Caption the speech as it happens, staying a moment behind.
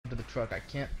truck. I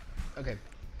can't. Okay.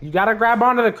 You gotta grab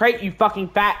onto the crate, you fucking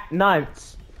fat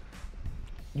nuts.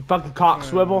 You fucking cock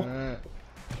swivel.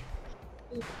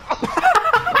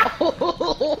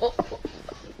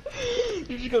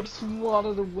 You just got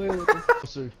swatted away with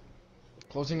the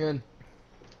closing in.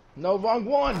 No, wrong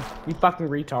one! You fucking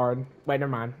retard. Wait, never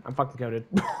mind. I'm fucking coded.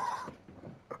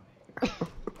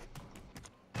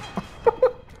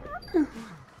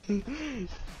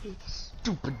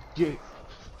 Stupid dick.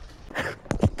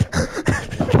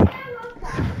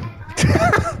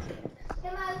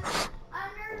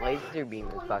 Laser beam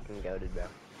is fucking goated, bro.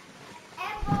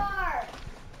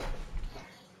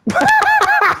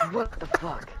 What the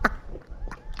fuck?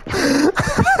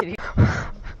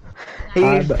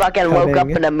 He fucking woke up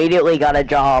and immediately got a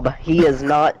job. He is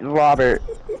not Robert.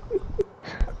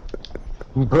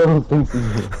 Bro thinks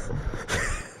he's...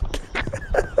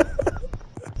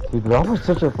 Dude, Robert's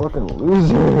such a fucking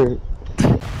loser.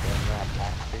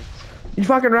 You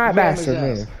fucking rat bastard,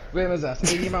 man. Ram his ass,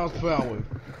 80 miles per hour.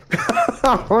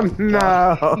 Oh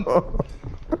no!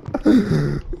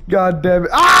 God damn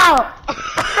it! Ah!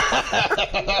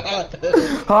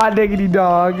 Hot diggity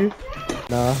dog.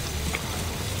 Nah.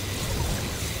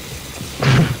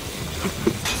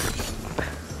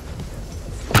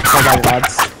 Oh my god.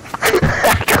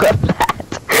 Clip that.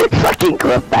 Fucking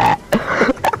clip that.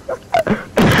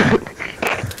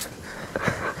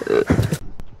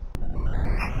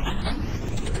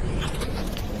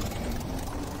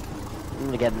 I'm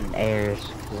gonna get an Ayers,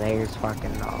 cause Ayers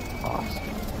fucking awesome.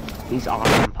 He's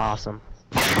awesome possum.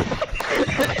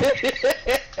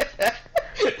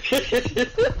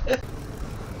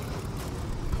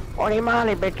 What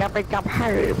money, bitch up, hey, God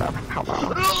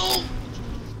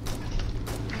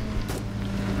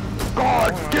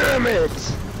damn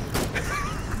it!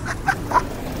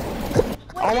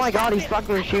 Oh my god, he's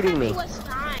fucking shooting me.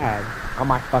 Oh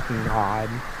my fucking god.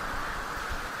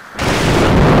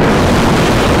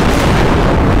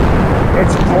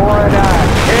 It's Florida!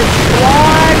 It's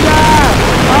Florida!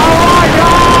 Oh my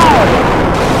god!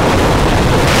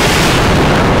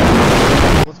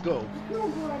 Let's go.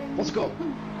 Let's go.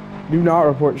 Do not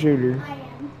report shooter.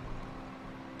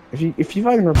 If you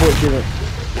fucking report shooter.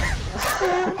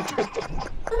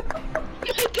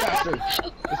 Faster.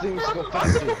 This thing needs to go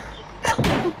faster.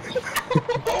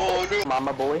 Oh no!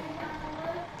 Mama boy.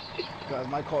 Guys,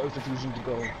 my car is refusing to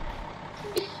go.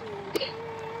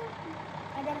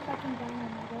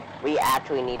 We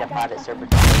actually need a private server.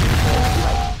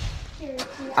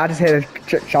 I just hit a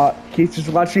trick shot. Keith just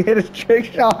watched me hit a trick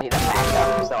shot. Need a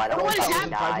backup so I don't fucking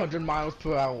die. 500 miles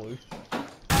per hour.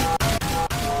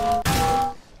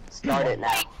 Start it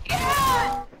now.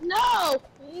 God! No!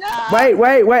 No!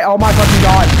 Wait! Oh my fucking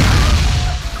god!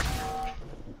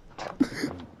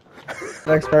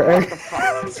 Expert.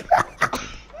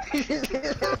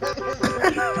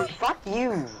 Fuck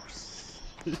you.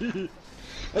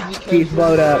 Keith,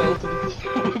 load up.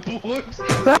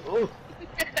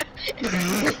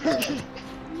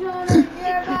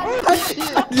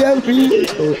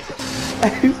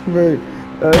 Expert.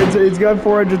 It's going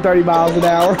 430 miles an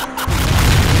hour.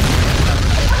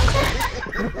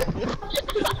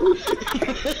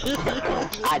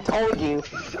 I told you.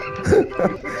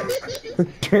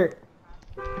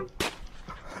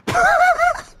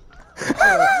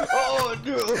 Oh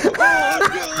no! Oh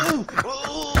no!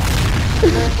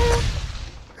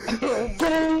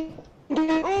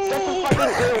 Get the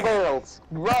fucking oil barrels.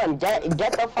 Run, get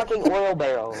the fucking oil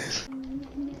barrels.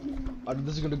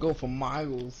 This is gonna go for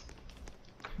miles.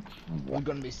 It's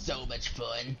gonna be so much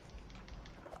fun.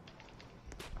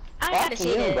 I gotta Fuck see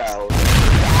you, this. bro.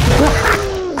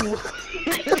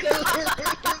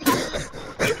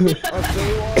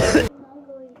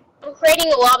 I'm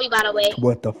creating a lobby, by the way.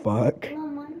 What the fuck?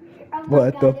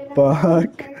 What the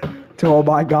fuck? Oh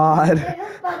my god.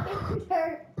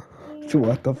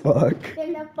 What the fuck?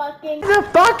 The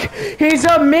fuck? He's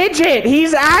a midget!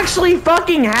 He's actually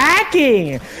fucking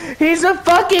hacking! He's a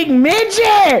fucking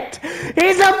midget!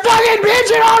 He's a fucking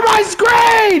midget on my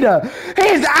screen!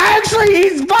 He's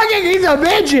a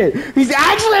midget! He's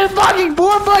actually a fucking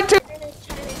 4'2".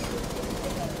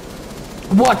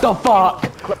 What the fuck?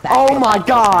 Oh my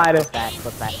god!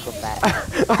 Clip that.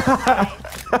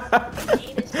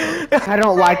 I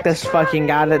don't like this fucking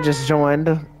guy that just joined.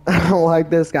 I don't like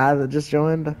this guy that just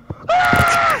joined.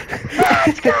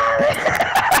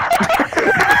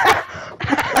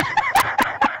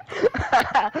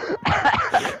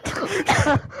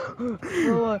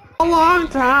 A long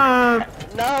time.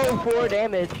 No, 4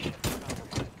 damage.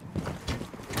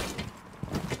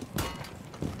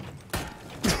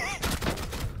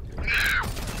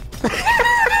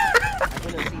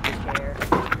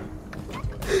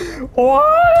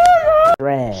 What?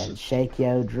 Dread, shake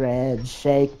yo dreads,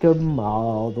 shake 'em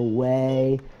all the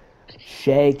way.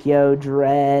 Shake yo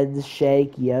dreads,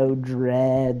 shake yo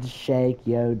dreads, shake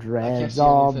yo dreads see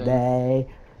all anything. day.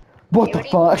 What the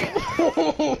fuck?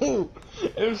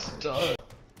 It was stuck.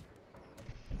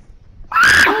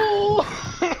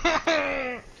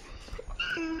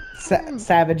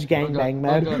 Savage gangbang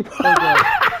mode.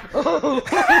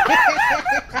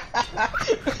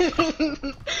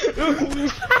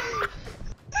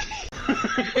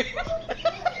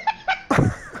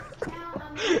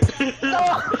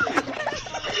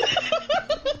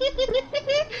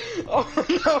 Oh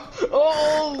no!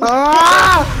 Oh!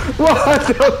 Ah! What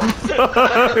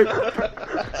the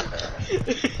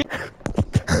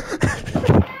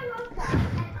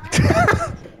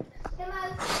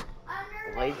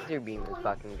Laser beam is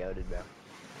fucking goated, bro.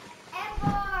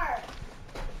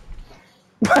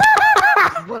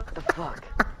 What the fuck?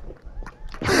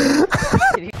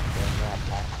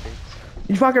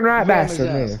 You fucking right, Ram his bastard,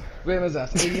 ass. man. Ram his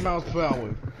ass. 80 miles per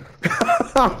hour.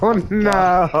 Oh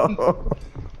no!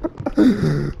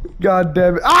 God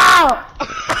damn it! Ah!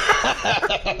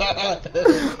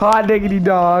 Hot diggity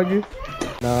dog.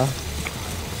 Nah.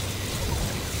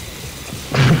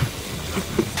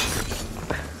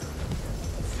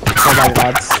 Oh my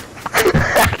god.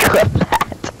 Clip that.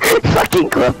 Fucking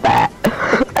clip that.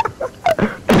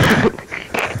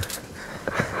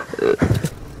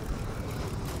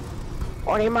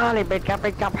 Only money, bitch, I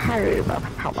pick up home.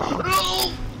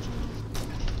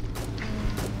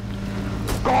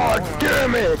 God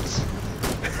damn it!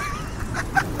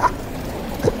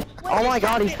 Oh my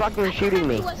god, he's fucking shooting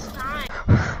me.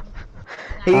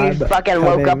 He I'm fucking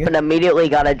woke up coming. and immediately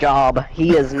got a job.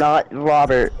 He is not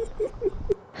Robert.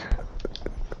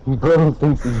 Bro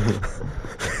thinks he's...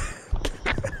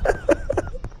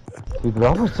 Dude,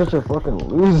 Robert's such a fucking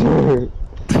loser.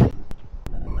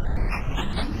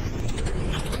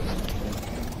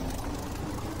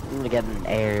 I'm gonna get an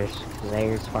Ayers, cause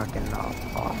Ayers fucking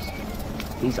awesome.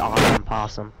 He's awesome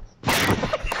possum.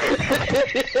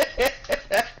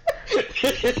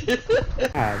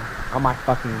 God. Oh my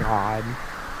fucking god.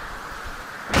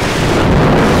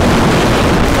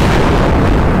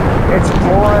 It's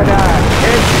Florida!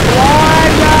 It's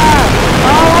Florida!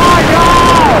 Oh my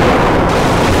god!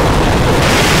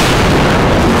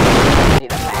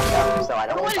 Need a backup so I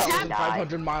don't fucking die.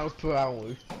 500 miles per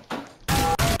hour.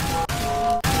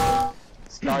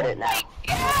 Start it now.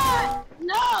 God!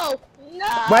 No! No!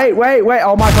 Wait,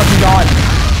 oh my fucking god.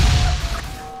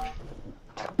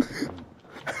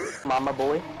 Mama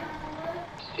boy.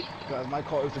 Guys, my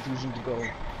car is refusing to go.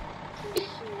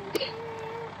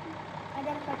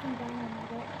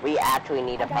 We actually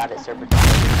need a private server.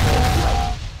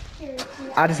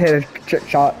 I just hit a trick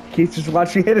shot. Keith just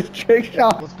watched me hit a trick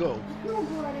shot. Let's go.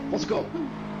 Let's go.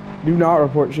 Do not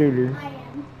report shooter.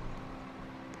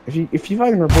 If you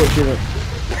fucking report shooter.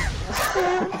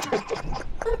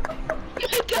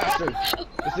 Faster.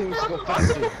 This thing needs to go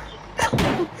faster.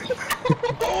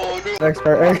 Oh no. Next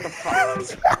part.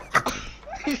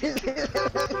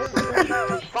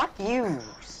 Fuck you.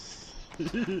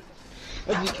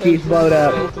 Keith blowed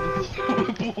up.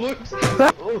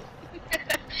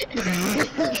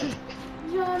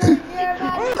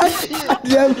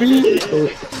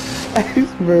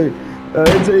 Iceberg.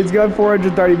 It's going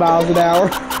 430 miles an hour.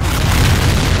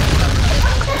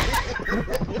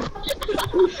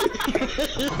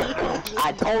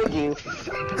 I told you.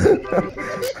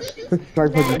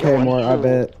 Start pushing K more, I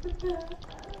bet.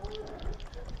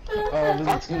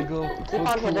 It's gonna go. Keep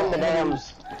on hitting the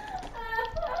dams.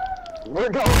 We're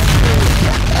going.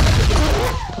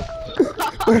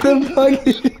 Where the fuck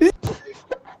is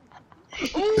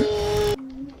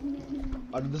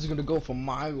This is gonna go for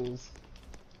miles.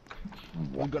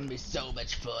 It's gonna be so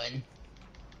much fun.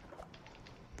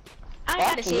 I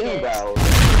gotta Fuck see you, this. bro.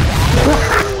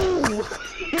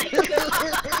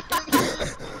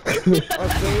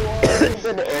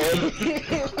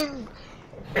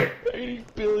 80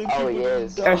 billion Oh, he people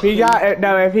is. die. if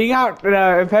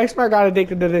Hexmar got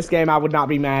addicted to this game, I would not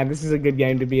be mad. This is a good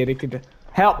game to be addicted to.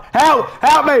 Help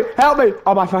me! Help me!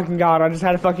 Oh my fucking god, I just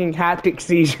had a fucking haptic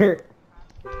seizure.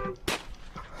 Oh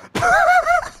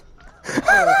no!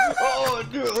 Oh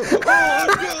no!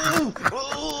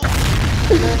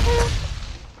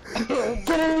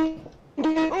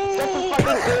 Get the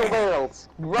fucking oil barrels.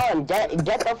 Run, get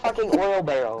the fucking oil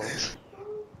barrels.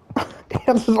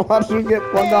 I'm just watching you get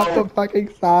flung off the fucking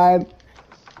side.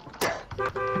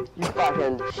 You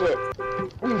fucking shit.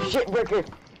 You shit bricker.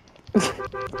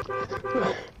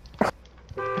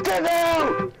 Get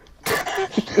out!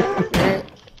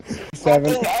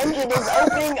 7. Fucking engine is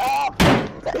opening up!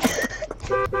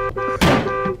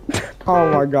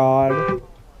 Oh my god.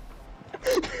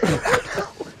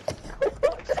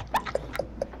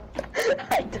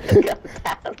 I took a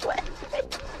tablet.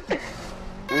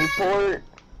 Report.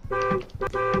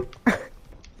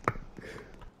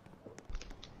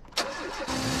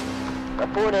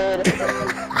 Reported.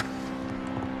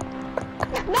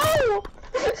 No!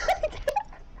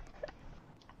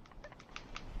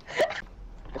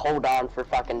 Hold on for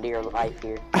fucking dear life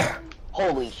here.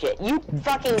 Holy shit, you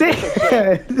fucking piece of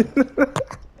shit.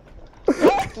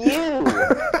 Fuck you!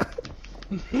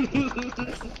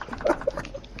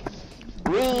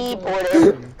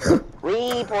 Reported.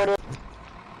 Reported.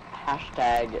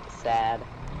 Hashtag sad.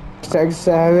 Hashtag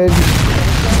savage.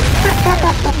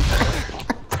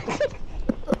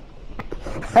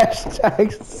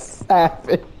 Hashtag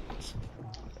savage.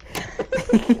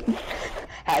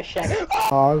 Hashtag.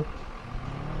 Oh,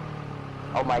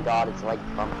 Oh my god, it's like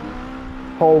bumpy.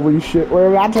 holy shit, we're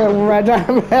about to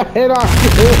hit on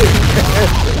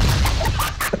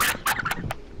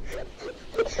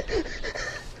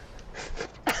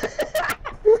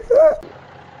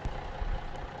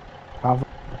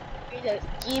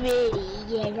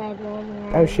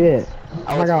Oh shit.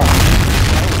 Oh my god.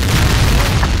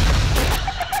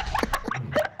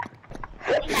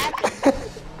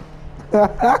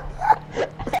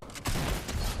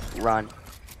 Run.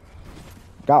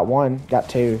 Got one, got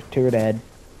two. Two are dead.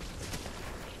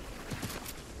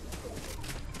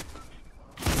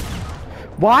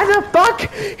 Why the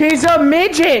fuck? He's a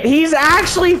midget! He's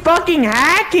actually fucking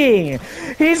hacking!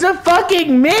 He's a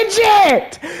fucking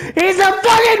midget! He's a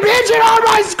fucking midget on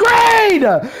my screen!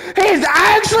 He's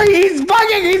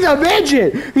a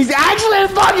midget! He's actually a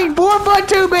fucking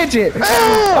 4'2" midget!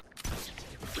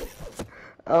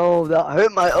 Oh, that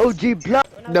hurt my OG blood.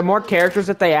 The more characters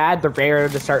that they add, the rarer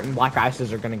the certain black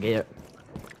ices are gonna get.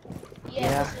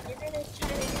 Yeah.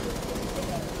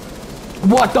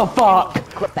 What the fuck?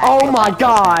 Clip that, Oh clip my that,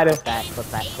 god! Clip that, clip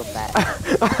that, clip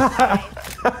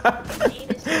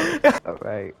that.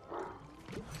 Alright.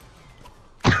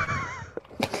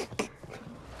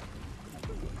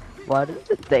 What is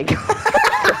the thing?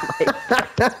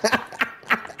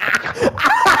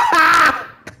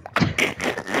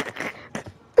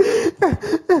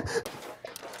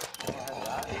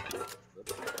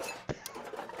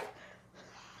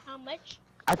 How much?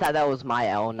 I thought that was my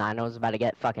L9. I was about to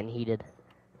get fucking heated.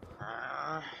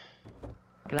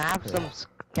 Can I have some?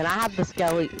 Can I have the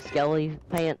skelly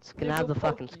pants? Can I have the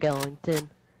fucking skeleton?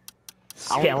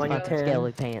 I want the fucking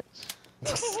skelly pants.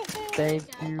 Thank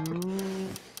you.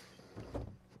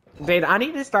 Dude, I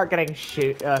need to start getting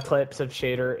clips of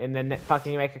Shooter and then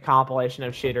fucking make a compilation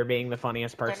of Shooter being the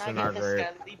funniest person in our group.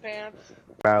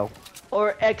 Bro.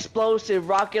 Or explosive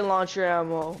rocket launcher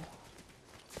ammo.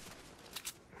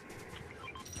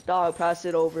 Dog, pass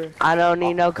it over. I don't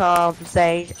need no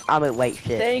compensation. I mean, wait,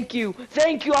 shit. Thank you.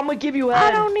 Thank you. I'm gonna give you a I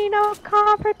head. don't need no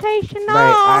confrontation. No. Wait,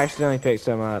 I accidentally picked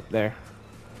some up there.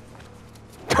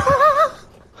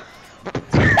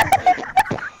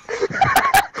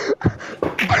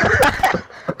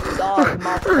 Dog,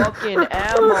 my fucking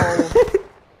ammo.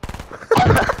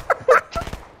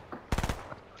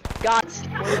 God,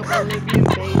 one of Olympian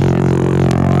bases.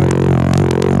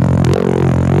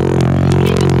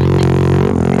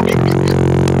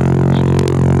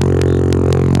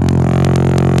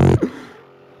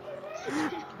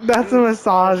 That's a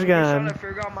massage gun.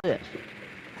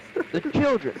 The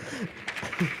children.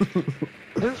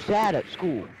 They're sad at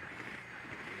school.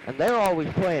 And they're always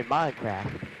playing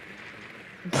Minecraft.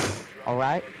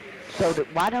 Alright? So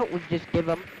why don't we just give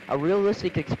them a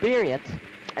realistic experience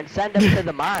and send them to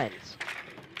the mines?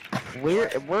 We're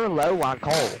low on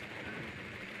coal.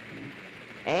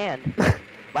 And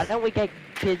why don't we get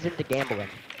kids into gambling?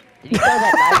 Did you know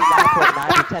that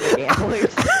 99.9% of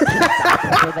gamblers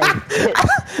before they hit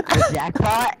the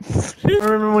jackpot? I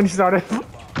remember when you started.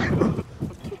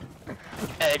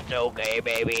 It's okay,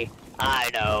 baby.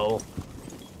 I know.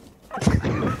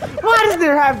 Why does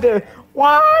there have to?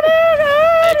 Why did it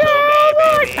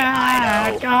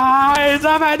have to? Guys,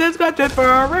 I've had this question for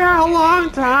a real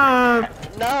long time.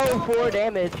 No, 4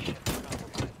 damage.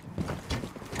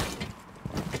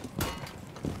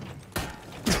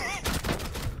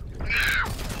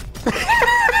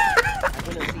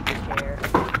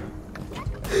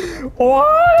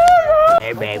 What?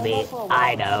 Hey, baby.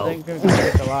 I know.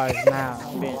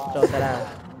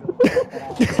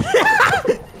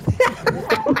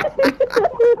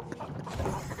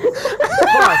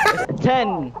 Fuck.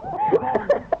 10.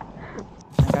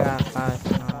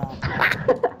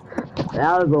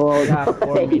 That was old.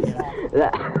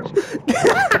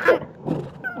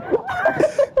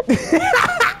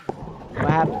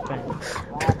 happened?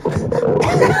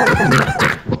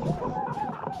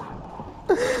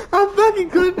 I'm fucking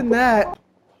clipping that.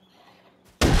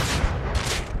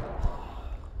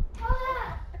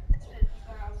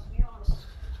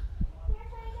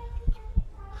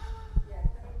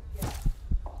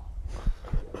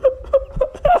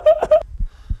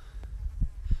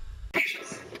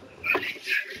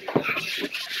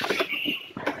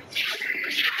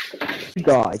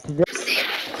 Guy, today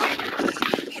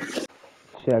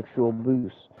sexual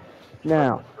abuse.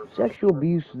 Now, sexual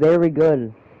abuse very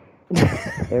good,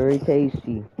 very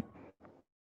tasty.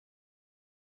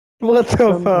 What the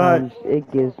Sometimes fuck?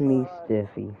 it gives me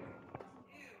stiffy.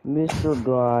 Mr.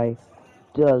 Guy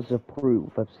does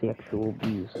approve of sexual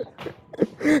abuse.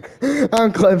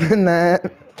 I'm clipping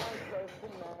that.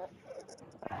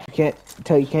 You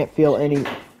can't feel any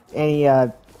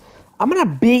I'm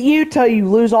gonna beat you till you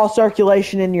lose all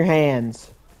circulation in your hands.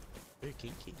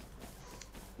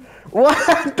 What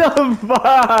the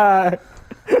fuck?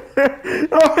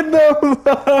 What the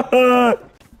fuck?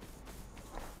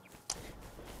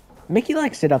 Mickey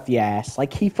likes it up the ass.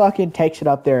 Like, he fucking takes it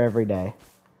up there every day.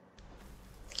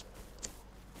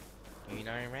 You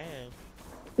know man.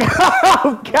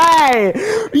 Okay!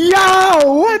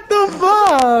 Yo! What the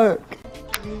fuck?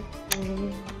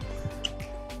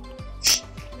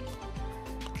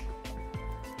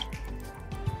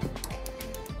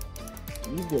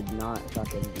 You did not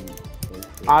fucking do this.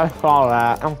 I saw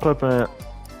that. I'm clipping it.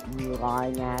 You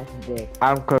lying ass bitch.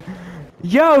 I'm clipping.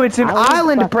 Yo, it's an I would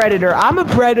island fuck- predator. I'm a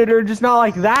predator, just not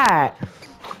like that.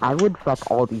 I would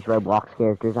fuck all these Roblox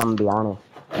characters, I'm gonna be honest.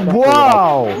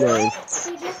 Whoa!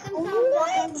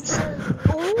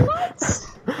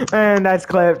 What? And that's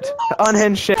clipped.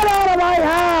 Unhinged shit. Get out of my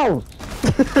house!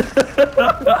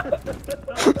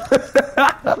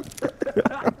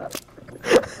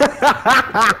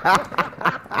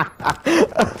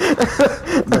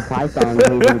 The python is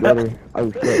even gooder.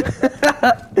 Oh shit.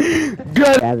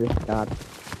 Good. Travis Scott.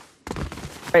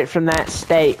 Right from that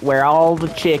state where all the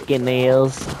chicken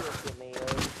is.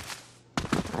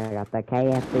 I got the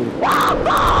KFC.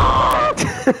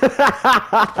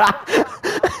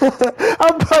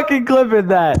 I'm fucking clipping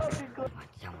that.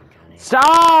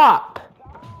 Stop!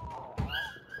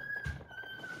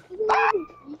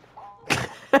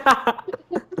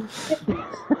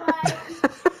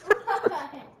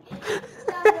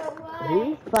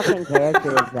 Whose fucking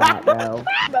character is that, bro?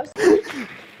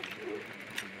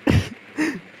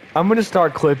 I'm gonna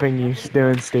start clipping you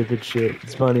doing stupid shit.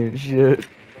 It's funny as shit.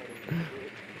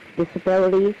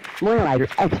 Disability? More like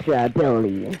extra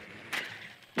ability.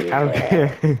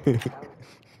 Okay.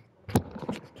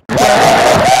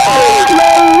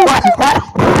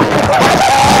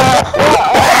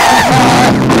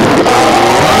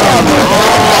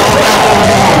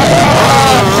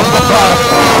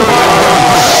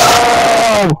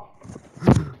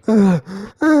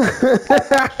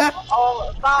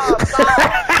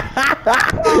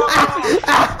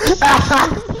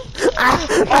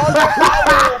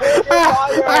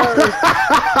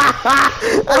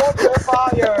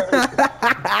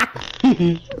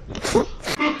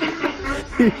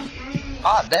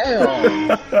 Ah,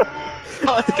 damn.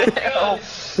 Oh, damn.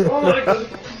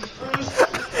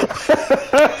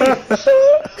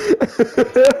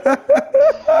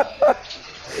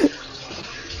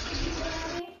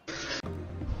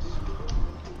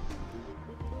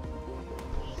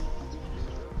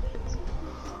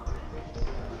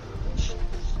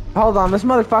 Hold on, this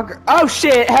motherfucker. Oh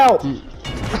shit, help!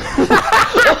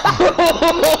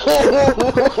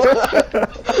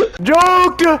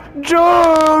 Joked!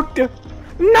 Joked!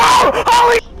 No!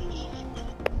 Holy!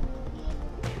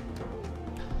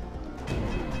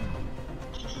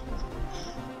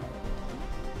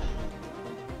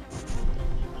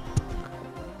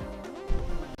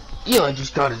 Eli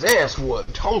just got his ass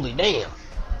whooped. Holy damn.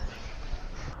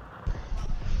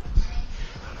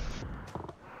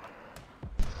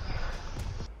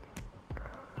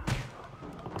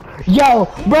 Yo,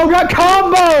 bro got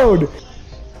comboed!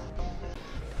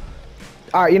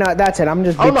 Alright, you know what, that's it. I'm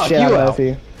just I'll beat knock shit you out of out. both of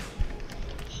you.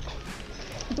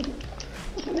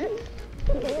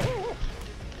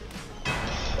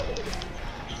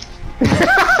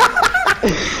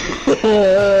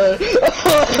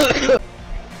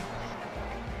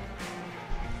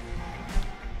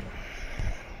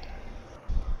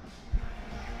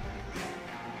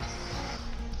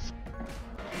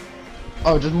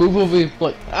 Oh, just move over here.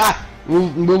 Like,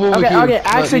 move over Okay, here. okay,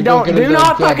 actually don't, do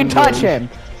not fucking touch him.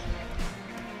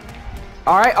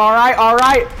 Alright, alright,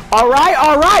 alright, alright,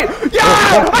 alright!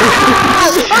 Yeah!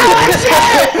 Holy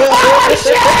shit! Holy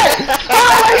shit!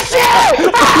 Holy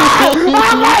shit! Oh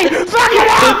my fucking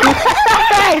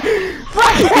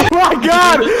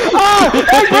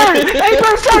Hey, Bird! Hey,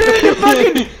 Bird's turning into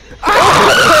fucking...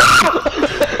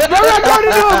 Bro got turned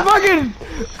into a fucking...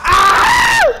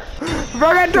 Bro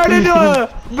got turned into a...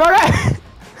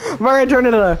 Bro got turned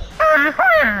into a...